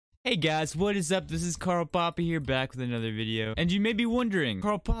Hey guys, what is up? This is Carl Papa here, back with another video. And you may be wondering,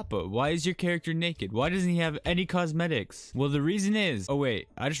 Carl Papa, why is your character naked? Why doesn't he have any cosmetics? Well, the reason is... Oh wait,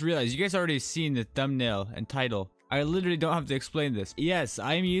 I just realized you guys already seen the thumbnail and title. I literally don't have to explain this. Yes,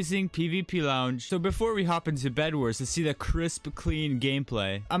 I am using PvP Lounge. So before we hop into Bedwars to see the crisp, clean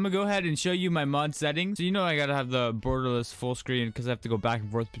gameplay, I'm gonna go ahead and show you my mod settings. So you know I gotta have the borderless full screen because I have to go back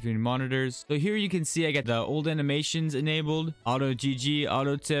and forth between monitors. So here you can see I got the old animations enabled, auto GG,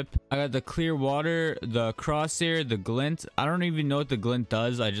 auto tip. I got the clear water, the crosshair, the glint. I don't even know what the glint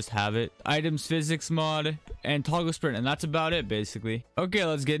does. I just have it. Items physics mod and toggle sprint, and that's about it basically. Okay,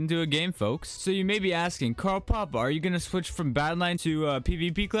 let's get into a game, folks. So you may be asking, Carl Papa, are you gonna switch from Badlion to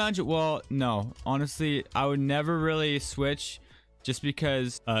PvP Lounge? Well, no. Honestly, I would never really switch just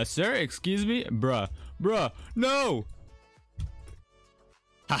because... sir, excuse me? Bruh, no!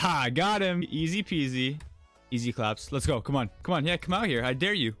 Haha, got him. Easy peasy. Easy claps. Let's go. Come on. Yeah, come out here. I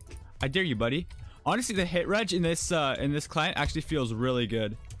dare you. Buddy. Honestly, the hit reg in this client actually feels really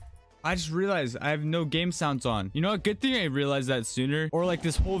good. I just realized I have no game sounds on. You know what? Good thing I realized that sooner. Or like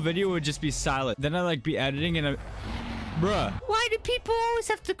this whole video would just be silent. Then I like be editing and bruh. Why do people always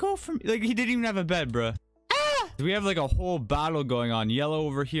have to go from... Like he didn't even have a bed, bruh. Ah! We have like a whole battle going on. Yellow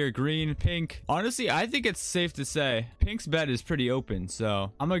over here, green, pink. Honestly, I think it's safe to say Pink's bed is pretty open.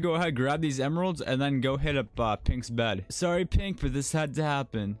 So I'm gonna go ahead, grab these emeralds, and then go hit up Pink's bed. Sorry, Pink, but this had to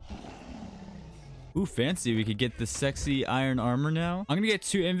happen. Ooh, fancy. We could get the sexy iron armor now. I'm gonna get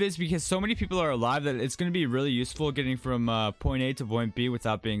 2 invis because so many people are alive that it's gonna be really useful getting from point A to point B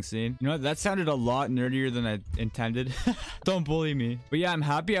without being seen. You know what? That sounded a lot nerdier than I intended. Don't bully me. But yeah, I'm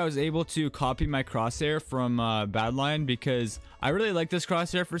happy I was able to copy my crosshair from Badlion because I really like this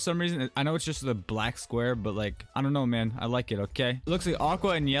crosshair for some reason. I know it's just the black square, but like, I don't know, man. I like it, okay? It looks like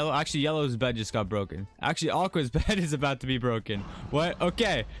Aqua and Yellow. Actually, Yellow's bed just got broken. Actually, Aqua's bed is about to be broken. What?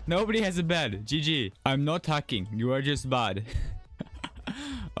 Okay. Nobody has a bed. GG. I'm not hacking. You are just bad.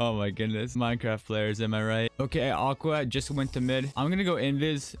 Oh my goodness. Minecraft players, am I right? Okay, Aqua just went to mid. I'm gonna go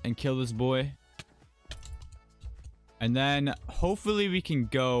invis and kill this boy. And then hopefully we can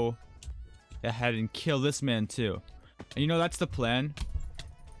go ahead and kill this man too. And you know, that's the plan.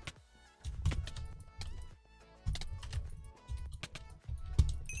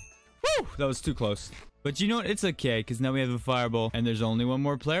 Woo! That was too close. But you know what? It's okay, because now we have a fireball, and there's only one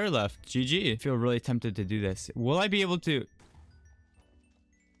more player left. GG. I feel really tempted to do this. Will I be able to...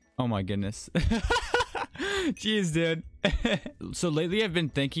 Oh my goodness. Jeez, dude. So lately I've been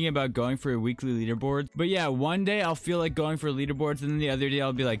thinking about going for a weekly leaderboard. But yeah, one day I'll feel like going for leaderboards, and then the other day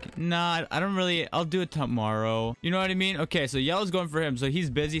I'll be like, nah, I don't really... I'll do it tomorrow. You know what I mean? Okay, so Yellow's going for him, so he's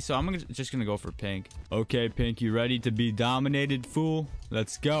busy, so I'm just gonna go for Pink. Okay, Pink, you ready to be dominated, fool?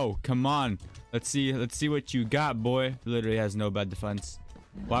 Let's go. Come on. Let's see what you got, boy. He literally has no bad defense.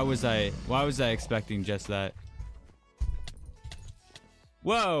 Why was I expecting just that?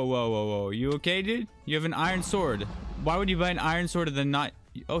 Whoa. You okay, dude? You have an iron sword. Why would you buy an iron sword and then not...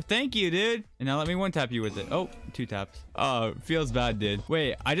 Oh, thank you, dude. And now let me 1-tap you with it. Oh, 2 taps. Oh, feels bad, dude.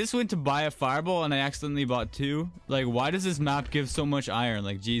 Wait, I just went to buy a fireball and I accidentally bought 2. Like, why does this map give so much iron?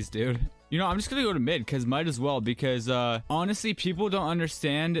 Like, geez, dude. You know, I'm just gonna go to mid because might as well, because honestly, people don't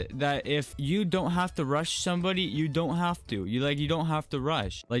understand that if you don't have to rush somebody, you don't have to. You don't have to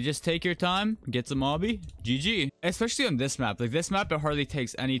rush. Like, just take your time, get some obby, GG. Especially on this map. Like, this map, it hardly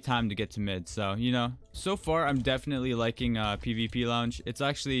takes any time to get to mid. So, you know, so far, I'm definitely liking PvP Lounge. It's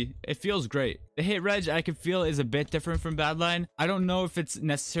actually, it feels great. The hit reg I can feel is a bit different from Badlion. I don't know if it's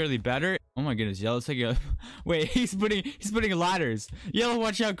necessarily better. Oh my goodness, Yellow's taking a... Wait, he's putting ladders. Yellow,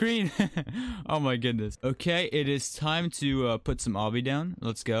 watch out, green. Oh my goodness. Okay, it is time to put some obby down.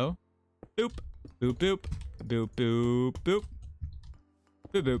 Let's go. Boop, boop, boop, boop, boop, boop.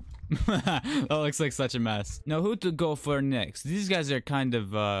 Boop, boop. That looks like such a mess. Now, who to go for next? These guys are kind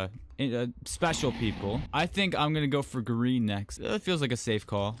of special people. I think I'm gonna go for green next. It feels like a safe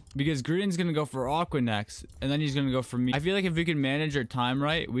call because green's gonna go for Aqua next, and then he's gonna go for me. I feel like if we could manage our time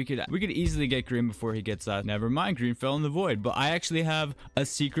right, we could easily get green before he gets that. Never mind, green fell in the void. But I actually have a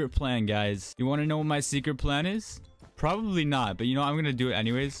secret plan, guys. You want to know what my secret plan is? Probably not, but you know, I'm gonna do it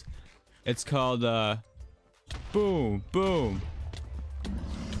anyways. It's called boom, boom.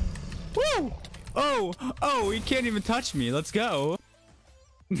 Woo! Oh, he can't even touch me. Let's go.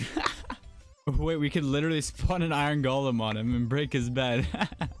 Wait, we could literally spawn an iron golem on him and break his bed.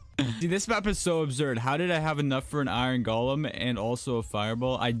 See, this map is so absurd. How did I have enough for an iron golem and also a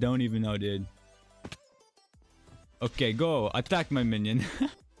fireball? I don't even know, dude. Okay, go. Attack my minion.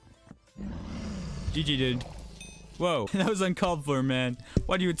 GG, dude. Whoa, that was uncalled for, man.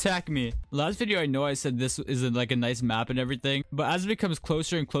 Why do you attack me? Last video, I know I said this is like a nice map and everything, but as it becomes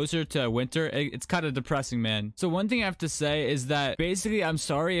closer and closer to winter, it's kind of depressing, man. So one thing I have to say is that basically, I'm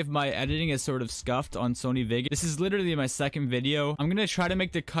sorry if my editing is sort of scuffed on Sony Vegas. This is literally my second video. I'm gonna try to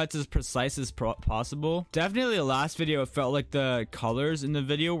make the cuts as precise as possible. Definitely the last video, it felt like the colors in the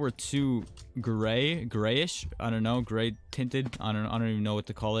video were too grayish. I don't know, gray tinted. I don't even know what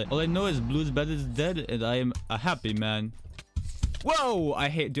to call it. All I know is Blue's Bed is dead, and I am a happy man. Whoa!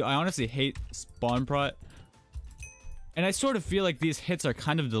 I honestly hate spawn prot. And I sort of feel like these hits are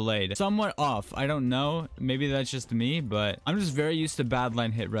kind of delayed. Somewhat off. I don't know. Maybe that's just me, but I'm just very used to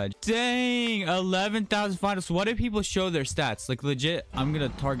Badlion hit reg. Dang! 11,000 finals. What if people show their stats? Like, legit, I'm gonna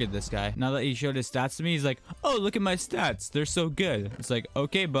target this guy. Now that he showed his stats to me, he's like, oh, look at my stats. They're so good. It's like,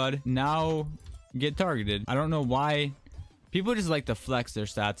 okay, bud. Now get targeted. I don't know why. People just like to flex their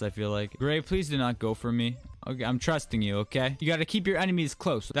stats, I feel like. Gray, please do not go for me. Okay, I'm trusting you, okay? You gotta keep your enemies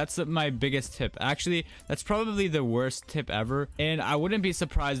close. That's my biggest tip. Actually, that's probably the worst tip ever. And I wouldn't be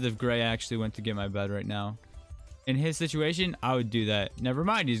surprised if Gray actually went to get my bed right now. In his situation, I would do that. Never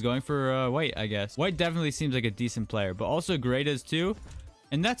mind, he's going for White, I guess. White definitely seems like a decent player, but also Gray does too.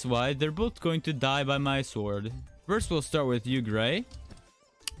 And that's why they're both going to die by my sword. First, we'll start with you, Gray.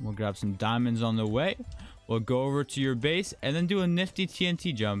 We'll grab some diamonds on the way. We'll go over to your base and then do a nifty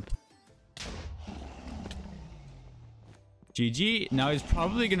TNT jump. GG. Now he's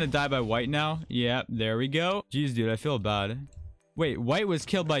probably gonna die by White now. Yep, there we go. Jeez, dude, I feel bad. Wait, White was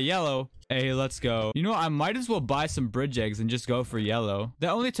killed by Yellow. Hey, let's go. You know, I might as well buy some bridge eggs and just go for Yellow. That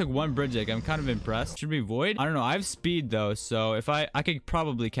only took one bridge egg. I'm kind of impressed. Should we Void? I don't know. I have speed though, so if I could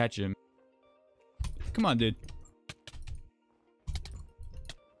probably catch him. Come on, dude.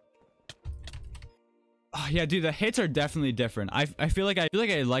 Oh, yeah, dude, the hits are definitely different. I feel like I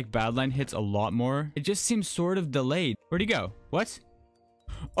like Badlion hits a lot more. It just seems sort of delayed. Where'd he go? What?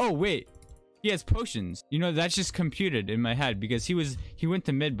 Oh, wait. He has potions. You know, that's just computed in my head because he went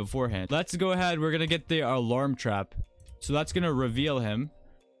to mid beforehand. Let's go ahead. We're gonna get the alarm trap. So that's gonna reveal him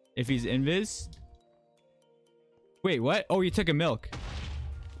if he's invis. Wait, what? Oh, you took a milk.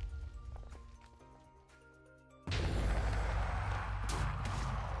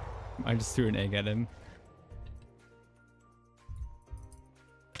 I just threw an egg at him.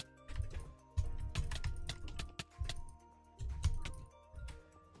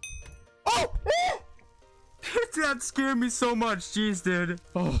 That scared me so much. Jeez, dude.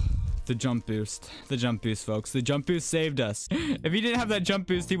 Oh, the jump boost. The jump boost, folks. The jump boost saved us. If he didn't have that jump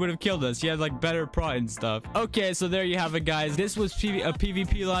boost, he would have killed us. He had like better prot and stuff. Okay, so there you have it, guys. This was a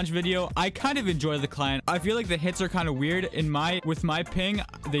PvP launch video. I kind of enjoy the client. I feel like the hits are kind of weird. With my ping,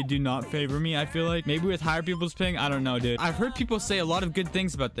 they do not favor me, I feel like. Maybe with higher people's ping, I don't know, dude. I've heard people say a lot of good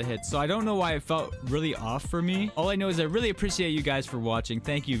things about the hits, so I don't know why it felt really off for me. All I know is I really appreciate you guys for watching.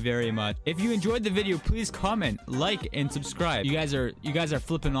 Thank you very much. If you enjoyed the video, please comment, like, and subscribe. You guys are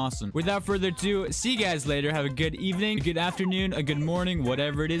flipping awesome. Without further ado, see you guys later. Have a good evening, a good afternoon, a good morning,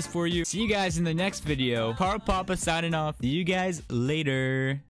 whatever it is for you. See you guys in the next video. Carl Papa signing off. See you guys later.